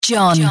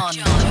Jon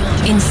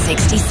in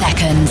 60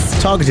 seconds.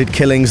 Targeted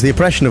killings, the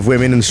oppression of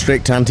women, and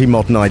strict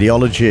anti-modern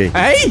ideology.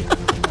 Hey?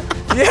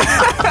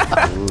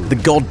 The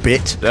God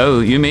bit. Oh,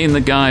 you mean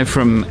the guy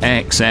from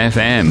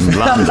XFM,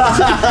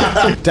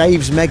 London?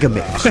 Dave's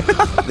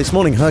Megamix. This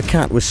morning, her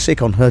cat was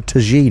sick on her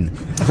tagine.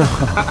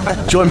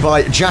 Joined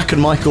by Jack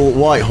and Michael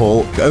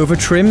Whitehall.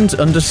 Over-trimmed,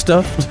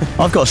 understuffed.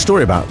 I've got a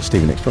story about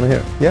Stevie Nicks. Want to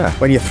hear it? Yeah.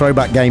 When your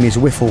throwback game is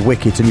whiffle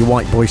wicket and your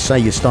white boys say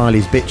your style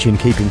is bitchin',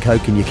 keeping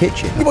coke in your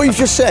kitchen. What you've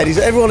just said is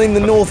that everyone in the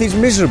north is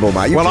miserable,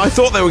 mate. Well, I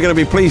thought they were going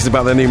to be pleased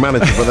about their new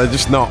manager, but they're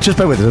just not. Just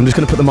bear with us. I'm just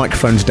going to put the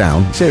microphones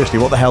down. Seriously,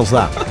 what the hell's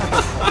that?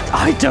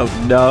 I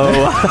don't know.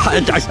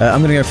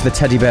 I'm going to go for the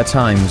Teddy Bear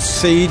Times.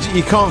 See,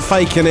 you can't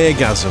fake an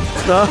orgasm.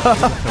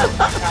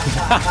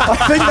 I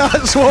think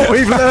that's what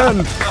we've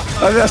learned.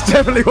 That's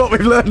definitely what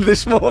we've learned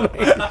this morning.